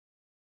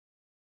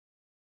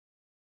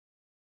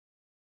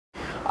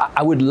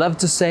I would love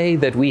to say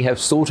that we have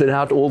sorted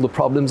out all the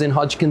problems in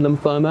Hodgkin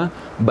lymphoma,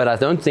 but I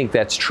don't think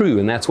that's true,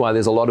 and that's why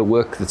there's a lot of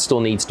work that still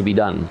needs to be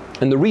done.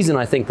 And the reason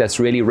I think that's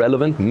really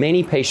relevant,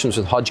 many patients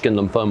with Hodgkin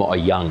lymphoma are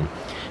young.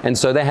 And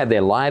so they have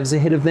their lives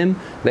ahead of them.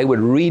 They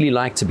would really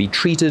like to be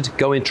treated,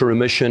 go into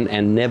remission,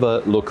 and never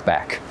look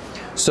back.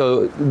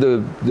 So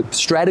the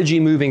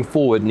strategy moving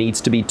forward needs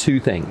to be two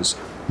things.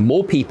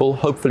 More people,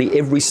 hopefully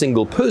every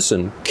single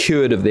person,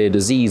 cured of their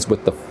disease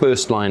with the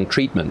first-line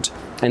treatment.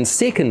 And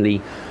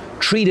secondly,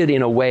 treated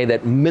in a way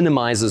that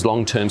minimizes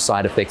long-term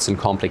side effects and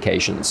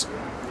complications.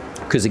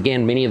 Because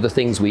again, many of the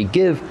things we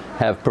give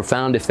have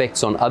profound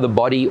effects on other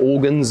body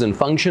organs and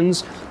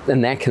functions,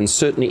 and that can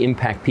certainly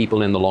impact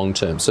people in the long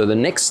term. So the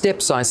next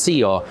steps I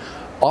see are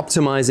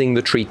optimizing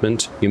the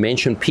treatment. You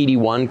mentioned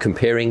PD-1,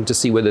 comparing to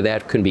see whether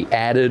that can be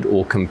added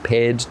or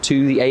compared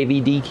to the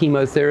AVD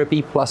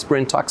chemotherapy plus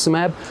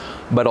brentuximab.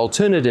 But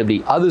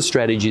alternatively, other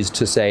strategies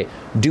to say,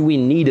 do we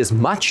need as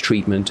much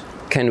treatment?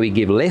 Can we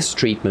give less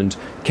treatment?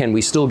 Can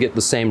we still get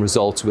the same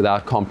results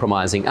without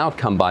compromising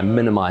outcome by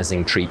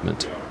minimizing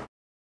treatment?